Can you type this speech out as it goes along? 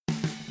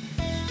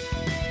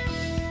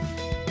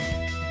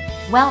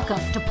Welcome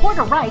to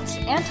Porter Wright's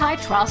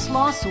Antitrust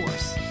Law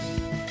Source.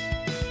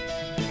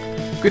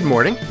 Good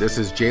morning. This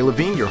is Jay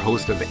Levine, your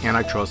host of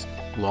Antitrust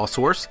Law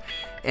Source,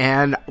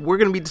 and we're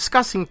going to be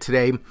discussing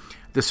today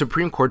the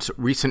Supreme Court's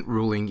recent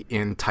ruling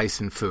in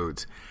Tyson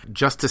Foods.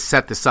 Just to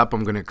set this up,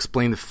 I'm going to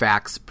explain the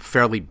facts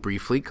fairly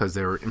briefly because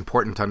they're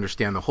important to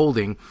understand the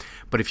holding.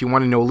 But if you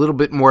want to know a little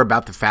bit more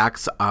about the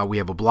facts, we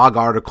have a blog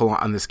article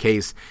on this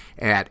case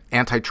at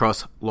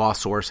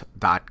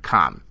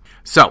antitrustlawsource.com.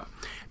 So,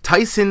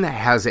 Tyson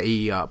has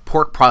a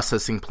pork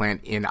processing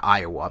plant in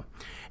Iowa,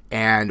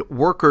 and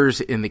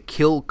workers in the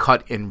kill,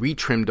 cut, and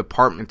retrim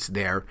departments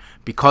there,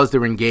 because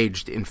they're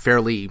engaged in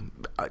fairly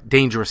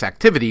dangerous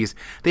activities,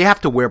 they have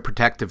to wear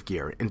protective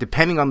gear. And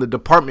depending on the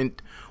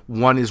department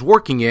one is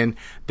working in,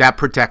 that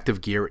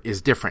protective gear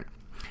is different.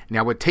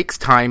 Now, it takes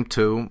time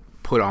to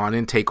put on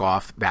and take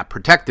off that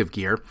protective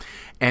gear,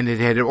 and it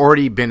had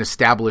already been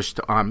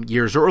established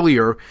years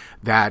earlier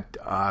that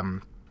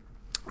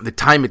the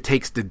time it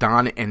takes to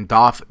don and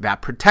doff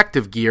that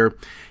protective gear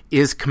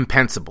is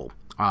compensable.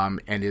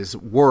 And is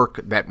work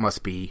that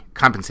must be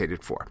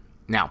compensated for.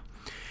 Now,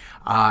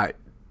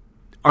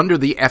 under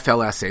the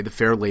FLSA, the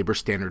Fair Labor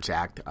Standards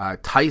Act,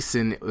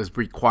 Tyson was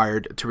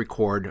required to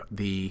record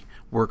the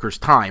worker's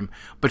time,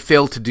 but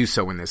failed to do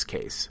so in this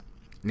case.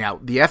 Now,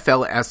 the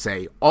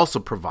FLSA also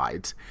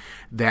provides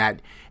that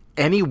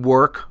any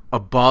work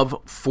above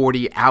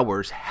 40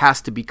 hours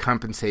has to be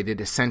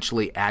compensated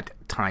essentially at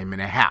time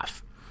and a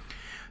half.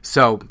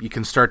 So you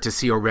can start to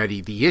see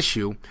already the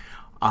issue.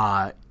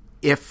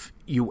 If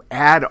you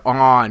add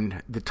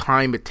on the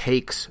time it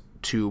takes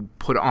to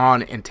put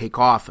on and take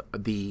off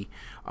the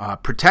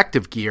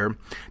protective gear,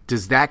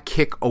 does that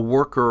kick a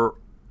worker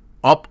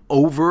up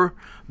over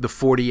the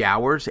 40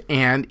 hours?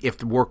 And if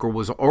the worker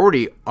was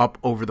already up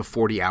over the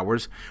 40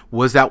 hours,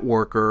 was that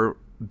worker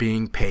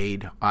being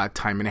paid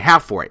time and a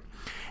half for it?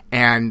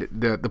 And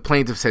the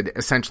plaintiff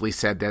essentially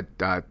said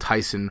that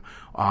Tyson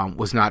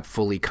was not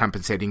fully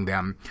compensating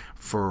them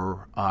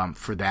for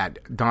that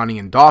donning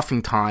and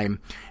doffing time,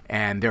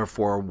 and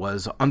therefore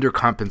was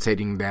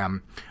undercompensating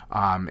them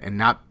and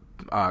not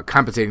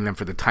compensating them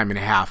for the time and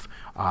a half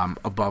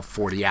above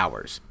 40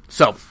 hours.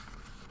 So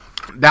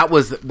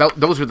those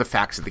were the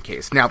facts of the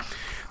case. Now,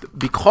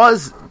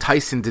 because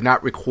Tyson did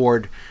not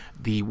record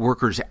the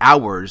workers'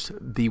 hours,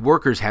 the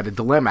workers had a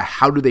dilemma.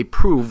 How do they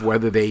prove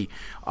whether they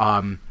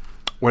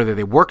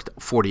worked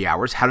 40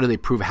 hours? How do they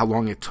prove how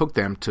long it took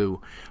them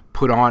to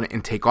put on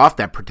and take off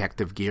that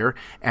protective gear,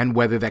 and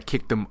whether that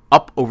kicked them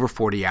up over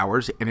 40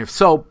 hours, and if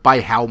so,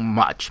 by how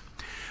much?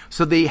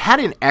 So they had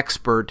an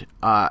expert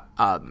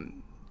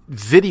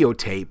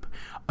videotape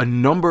a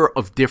number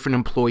of different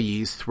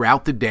employees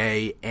throughout the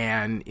day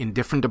and in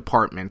different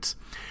departments.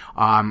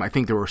 I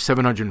think there were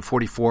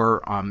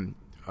 744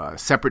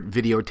 separate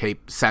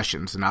videotape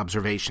sessions and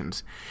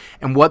observations.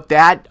 And what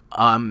that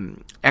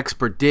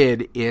expert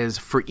did is,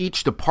 for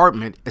each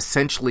department,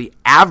 essentially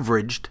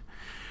averaged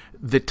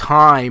the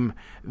time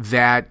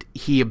that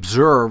he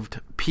observed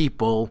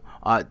people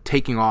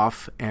taking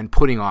off and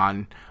putting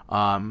on,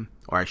 or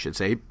I should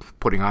say,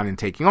 putting on and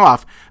taking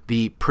off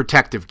the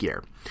protective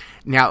gear.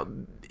 Now,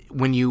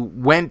 when you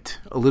went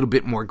a little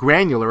bit more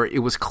granular, it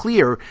was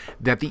clear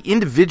that the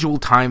individual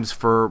times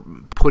for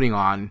putting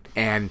on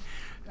and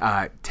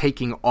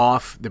taking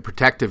off the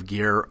protective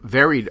gear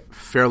varied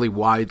fairly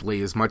widely,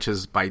 as much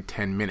as by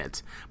 10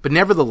 minutes. But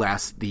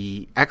nevertheless,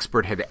 the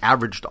expert had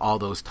averaged all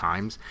those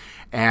times,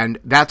 and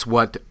that's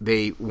what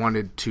they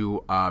wanted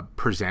to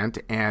present,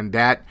 and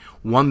that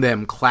won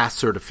them class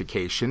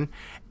certification,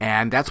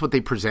 and that's what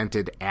they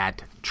presented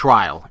at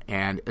trial.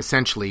 And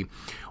essentially,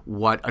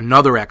 what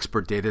another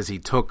expert did is he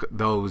took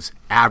those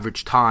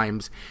average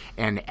times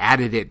and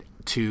added it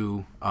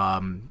to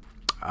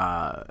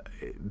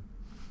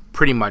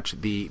pretty much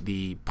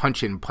the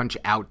punch-in,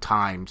 punch-out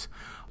times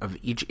of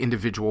each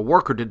individual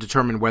worker to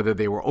determine whether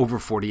they were over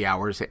 40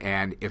 hours,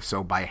 and if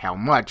so, by how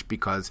much,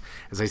 because,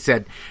 as I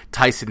said,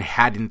 Tyson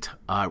hadn't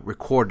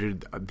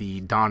recorded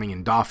the donning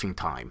and doffing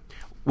time.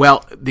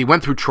 Well, they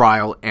went through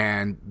trial,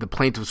 and the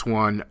plaintiffs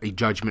won a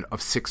judgment of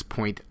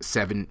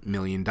 $6.7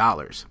 million.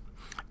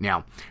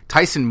 Now,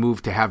 Tyson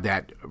moved to have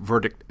that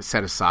verdict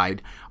set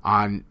aside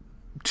on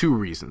two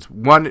reasons.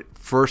 One,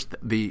 first,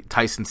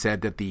 Tyson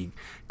said that the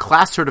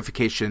class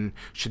certification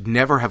should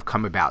never have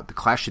come about. The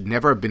class should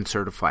never have been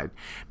certified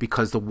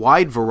because the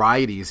wide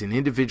varieties in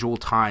individual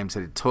times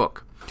that it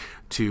took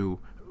to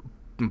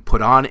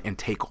put on and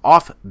take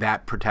off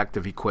that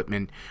protective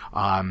equipment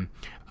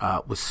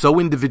was so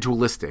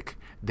individualistic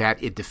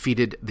that it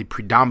defeated the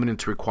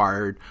predominance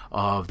required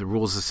of the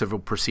rules of civil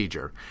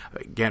procedure.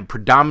 Again,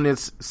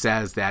 predominance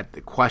says that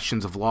the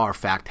questions of law or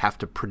fact have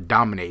to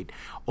predominate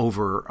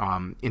over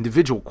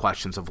individual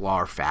questions of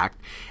law or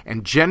fact,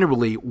 and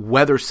generally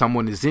whether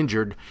someone is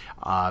injured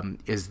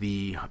is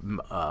the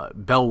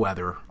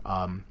bellwether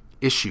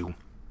issue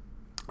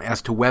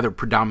as to whether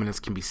predominance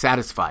can be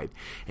satisfied.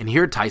 And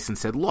here Tyson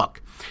said,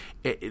 look,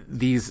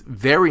 these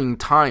varying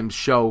times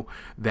show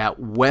that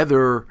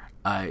whether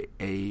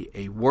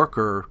a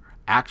worker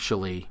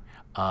actually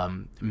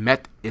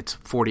met its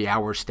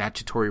 40-hour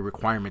statutory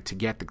requirement to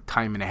get the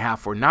time and a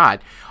half or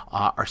not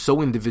are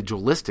so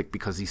individualistic,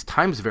 because these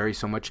times vary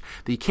so much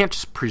that you can't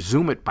just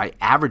presume it by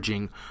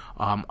averaging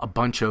a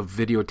bunch of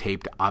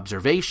videotaped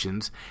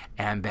observations,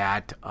 and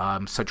that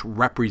such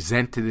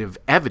representative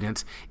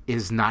evidence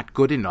is not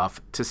good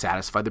enough to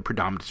satisfy the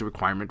predominance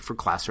requirement for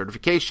class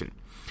certification.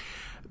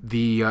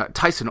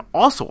 Tyson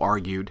also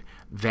argued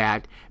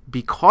that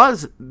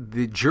because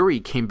the jury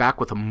came back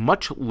with a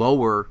much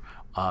lower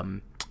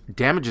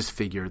damages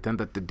figure than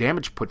that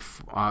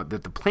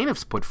the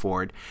plaintiffs put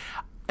forward,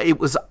 it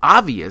was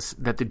obvious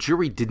that the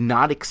jury did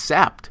not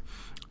accept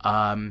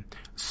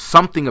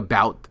something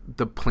about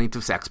the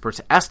plaintiff's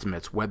experts'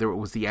 estimates, whether it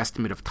was the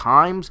estimate of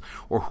times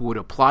or who it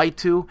applied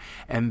to,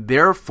 and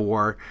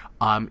therefore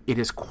it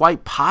is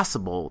quite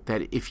possible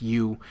that if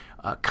you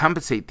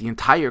compensate the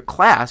entire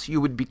class,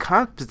 you would be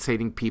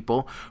compensating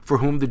people for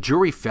whom the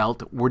jury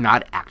felt were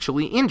not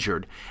actually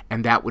injured,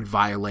 and that would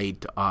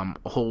violate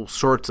whole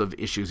sorts of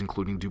issues,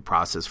 including due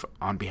process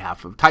on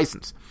behalf of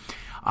Tyson's.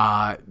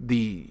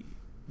 The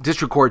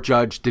district court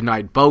judge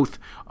denied both,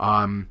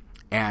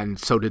 and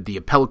so did the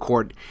appellate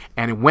court,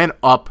 and it went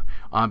up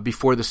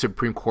before the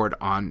Supreme Court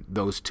on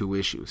those two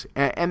issues.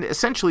 And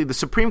essentially, the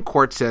Supreme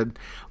Court said,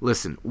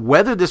 listen,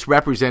 whether this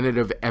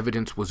representative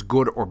evidence was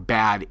good or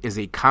bad is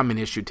a common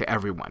issue to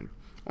everyone.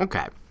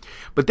 Okay.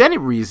 But then it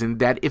reasoned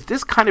that if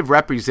this kind of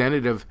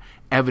representative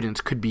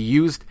evidence could be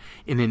used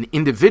in an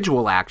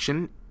individual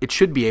action, it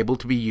should be able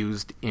to be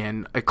used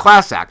in a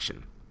class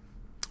action.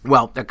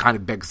 Well, that kind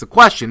of begs the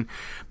question,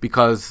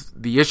 because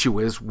the issue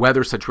is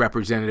whether such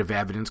representative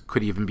evidence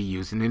could even be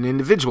used in an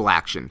individual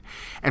action.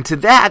 And to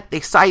that, they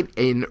cite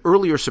an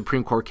earlier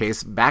Supreme Court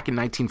case back in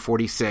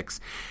 1946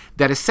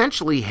 that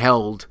essentially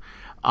held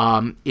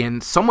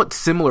in somewhat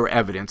similar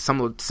evidence,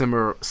 somewhat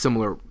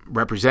similar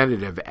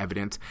representative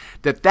evidence,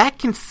 that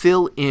can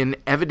fill in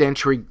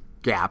evidentiary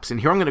gaps.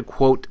 And here I'm going to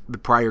quote the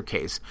prior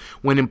case: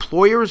 when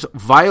employers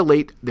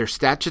violate their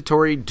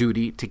statutory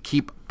duty to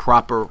keep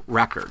proper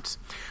records.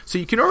 So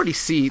you can already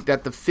see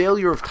that the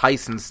failure of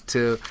Tyson's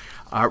to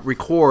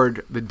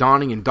record the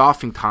donning and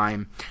doffing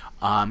time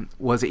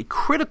was a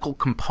critical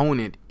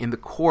component in the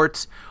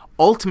court's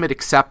ultimate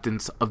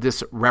acceptance of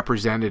this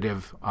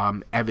representative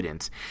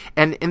evidence.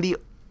 And in the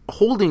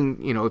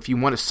holding, if you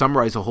want to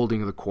summarize the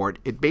holding of the court,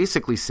 it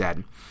basically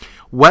said,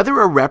 whether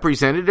a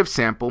representative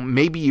sample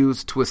may be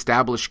used to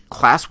establish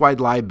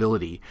class-wide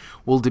liability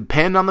will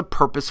depend on the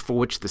purpose for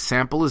which the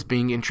sample is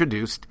being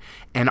introduced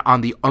and on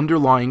the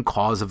underlying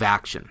cause of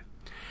action.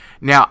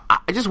 Now,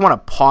 I just want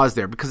to pause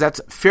there because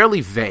that's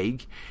fairly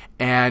vague,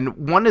 and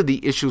one of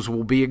the issues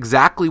will be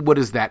exactly what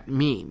does that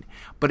mean.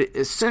 But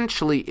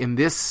essentially, in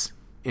this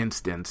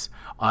instance,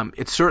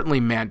 it certainly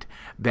meant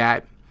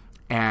that,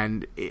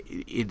 and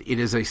it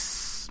is a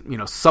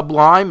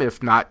sublime,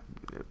 if not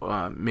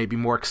maybe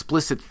more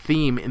explicit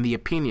theme in the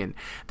opinion,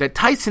 that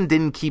Tyson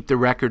didn't keep the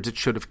records it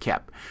should have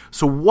kept.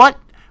 So what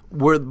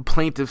were the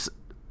plaintiffs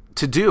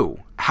to do?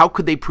 How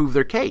could they prove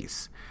their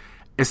case?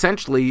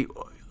 Essentially,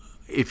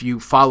 if you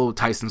follow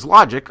Tyson's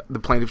logic, the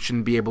plaintiff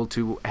shouldn't be able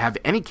to have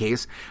any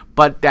case,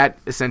 but that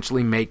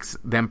essentially makes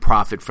them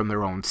profit from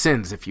their own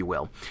sins, if you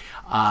will.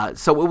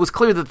 So it was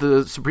clear that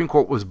the Supreme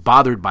Court was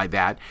bothered by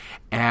that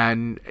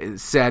and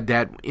said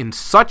that in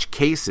such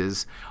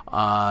cases,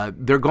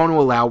 they're going to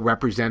allow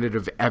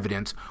representative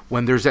evidence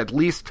when there's at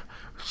least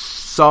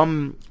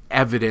some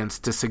evidence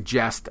to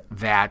suggest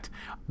that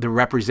the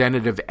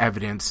representative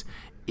evidence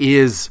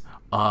is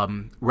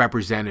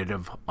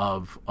representative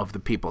of the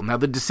people. Now,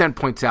 the dissent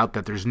points out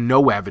that there's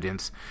no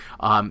evidence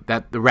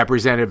that the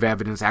representative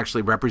evidence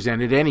actually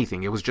represented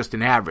anything. It was just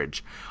an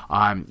average.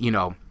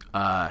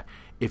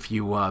 If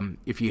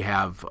you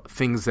have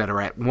things that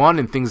are at 1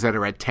 and things that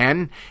are at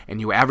 10,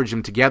 and you average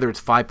them together, it's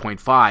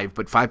 5.5,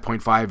 but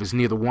 5.5 is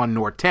neither 1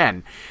 nor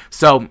 10.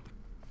 So,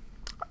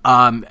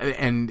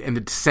 and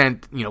the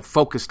dissent,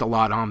 focused a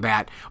lot on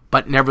that,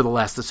 but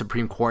nevertheless, the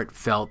Supreme Court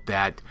felt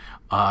that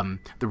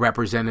the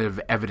representative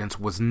evidence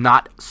was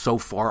not so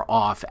far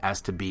off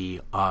as to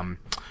be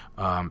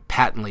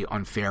patently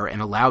unfair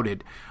and allowed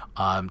it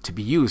to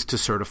be used to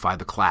certify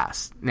the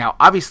class. Now,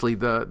 obviously,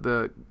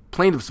 the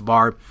plaintiffs'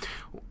 bar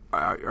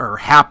are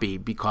happy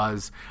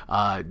because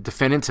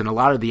defendants and a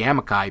lot of the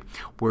amici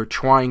were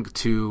trying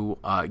to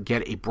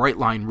get a bright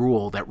line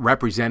rule that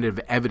representative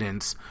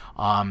evidence,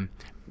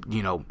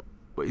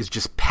 is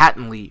just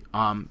patently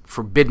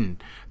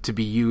forbidden to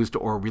be used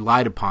or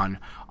relied upon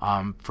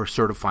for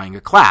certifying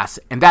a class.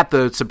 And that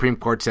the Supreme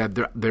Court said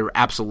they're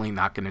absolutely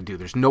not going to do.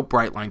 There's no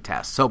bright line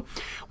test. So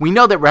we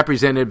know that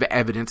representative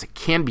evidence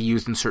can be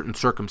used in certain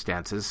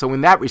circumstances. So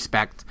in that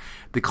respect,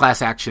 the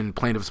class action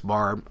plaintiffs'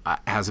 bar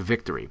has a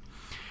victory.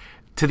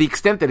 To the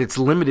extent that it's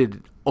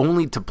limited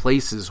only to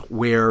places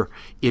where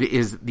it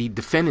is the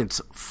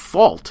defendant's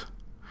fault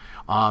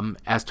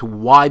as to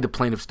why the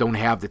plaintiffs don't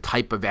have the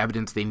type of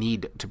evidence they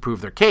need to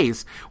prove their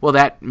case, well,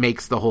 that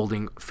makes the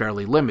holding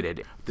fairly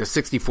limited. The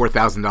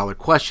 $64,000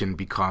 question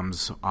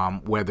becomes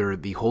whether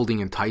the holding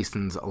in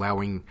Tyson's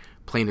allowing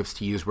plaintiffs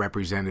to use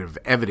representative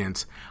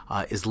evidence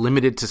is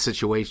limited to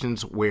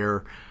situations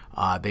where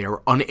they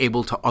are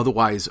unable to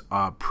otherwise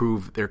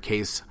prove their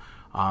case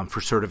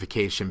for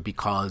certification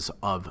because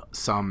of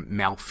some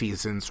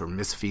malfeasance or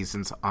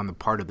misfeasance on the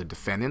part of the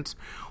defendants?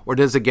 Or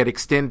does it get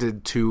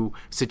extended to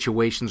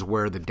situations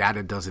where the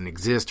data doesn't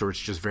exist or it's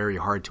just very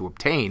hard to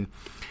obtain,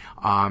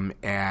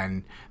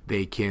 and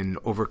they can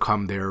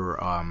overcome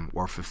their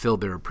or fulfill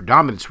their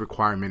predominance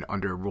requirement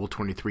under Rule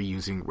 23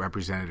 using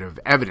representative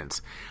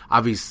evidence?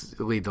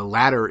 Obviously, the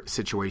latter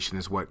situation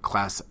is what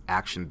class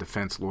action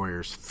defense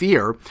lawyers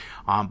fear,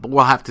 but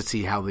we'll have to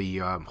see how the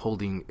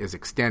holding is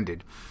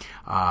extended.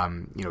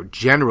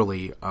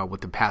 Generally,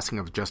 with the passing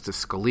of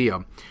Justice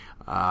Scalia,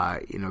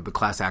 the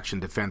class action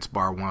defense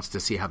bar wants to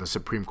see how the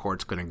Supreme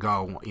Court's going to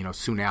go.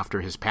 Soon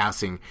after his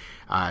passing,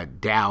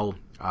 Dow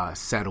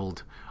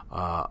settled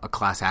a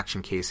class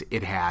action case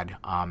it had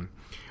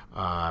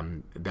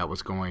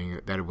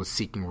that it was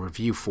seeking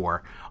review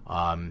for,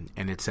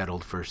 and it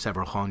settled for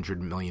several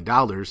 $100 million.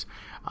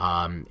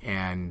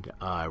 And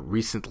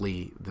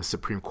recently, the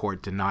Supreme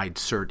Court denied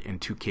cert in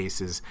 2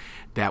 cases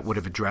that would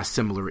have addressed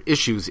similar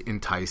issues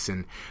in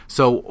Tyson.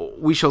 So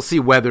we shall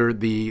see whether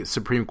the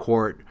Supreme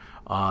Court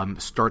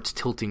starts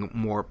tilting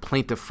more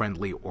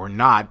plaintiff-friendly or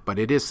not, but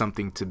it is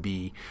something to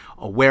be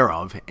aware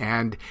of.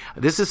 And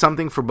this is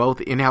something for both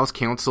in-house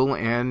counsel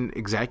and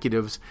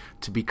executives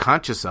to be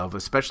conscious of,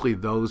 especially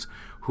those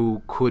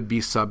who could be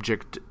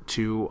subject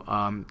to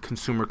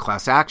consumer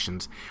class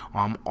actions.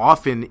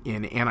 Often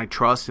in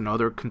antitrust and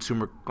other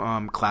consumer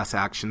class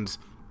actions,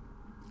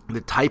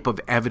 the type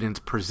of evidence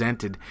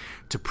presented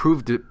to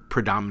prove the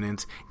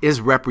predominance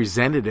is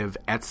representative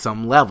at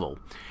some level.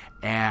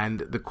 And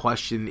the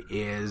question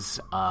is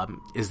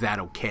that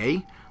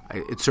okay?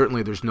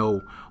 Certainly there's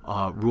no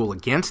rule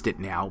against it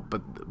now,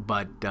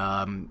 but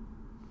does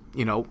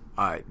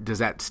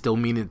that still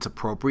mean it's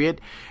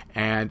appropriate?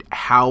 And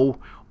how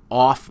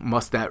off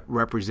must that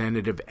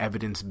representative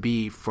evidence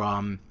be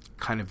from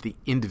kind of the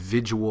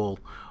individual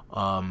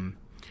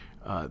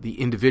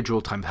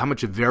times? How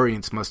much of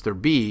variance must there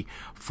be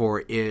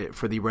for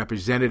the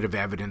representative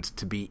evidence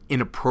to be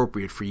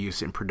inappropriate for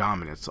use in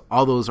predominance?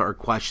 All those are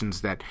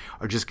questions that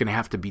are just going to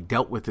have to be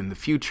dealt with in the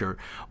future.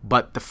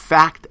 But the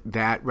fact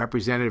that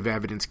representative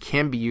evidence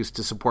can be used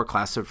to support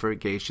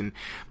classification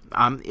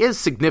is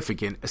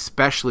significant,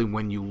 especially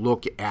when you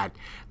look at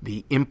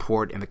the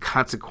import and the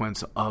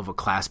consequence of a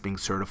class being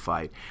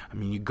certified. I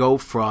mean, you go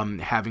from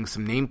having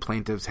some named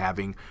plaintiffs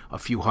having a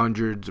few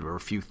hundreds or a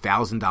few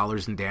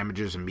 $1,000s in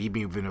damages, and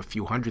maybe even a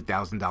few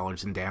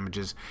 $100,000 in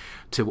damages,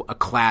 to a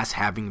class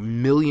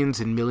having millions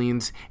and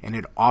millions, and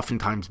it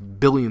oftentimes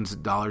billions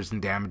of dollars in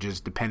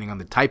damages, depending on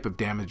the type of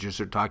damages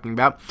you're talking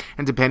about,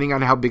 and depending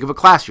on how big of a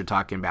class you're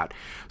talking about.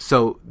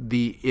 So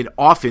it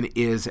often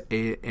is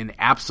an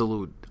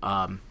absolute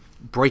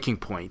breaking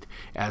point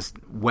as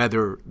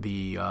whether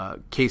the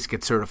case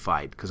gets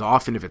certified, because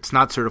often if it's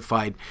not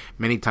certified,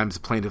 many times the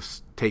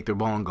plaintiffs take their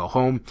ball and go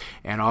home,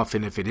 and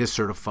often if it is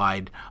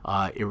certified,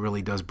 it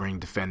really does bring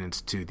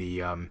defendants to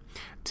the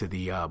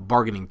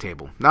bargaining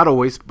table. Not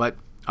always, but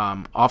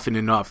often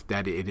enough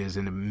that it is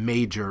in a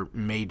major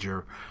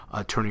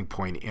turning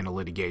point in a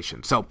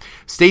litigation. So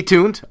stay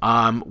tuned.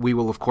 We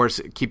will, of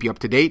course, keep you up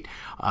to date.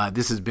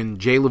 This has been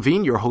Jay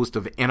Levine, your host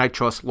of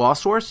Antitrust Law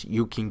Source.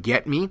 You can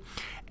get me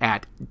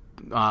at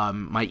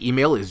my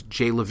email is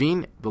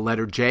jlevine, the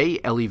letter J,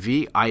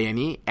 Levine,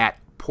 at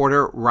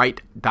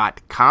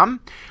porterwright.com.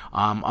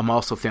 I'm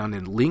also found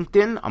in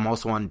LinkedIn. I'm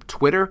also on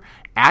Twitter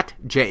at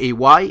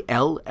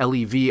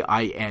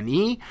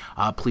JAYLLEVINE.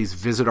 Please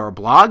visit our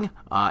blog,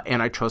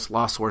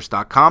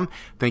 antitrustlawsource.com.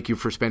 Thank you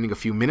for spending a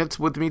few minutes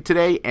with me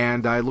today,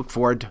 and I look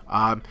forward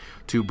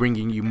to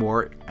bringing you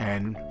more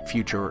and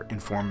future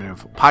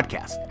informative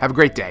podcasts. Have a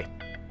great day.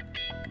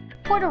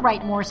 Porter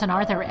Wright Morrison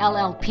Arthur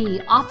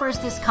LLP offers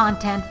this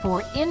content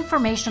for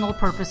informational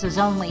purposes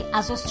only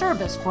as a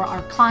service for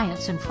our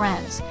clients and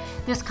friends.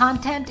 This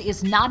content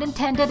is not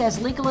intended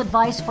as legal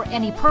advice for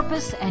any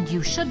purpose, and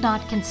you should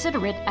not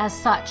consider it as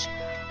such.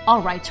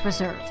 All rights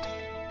reserved.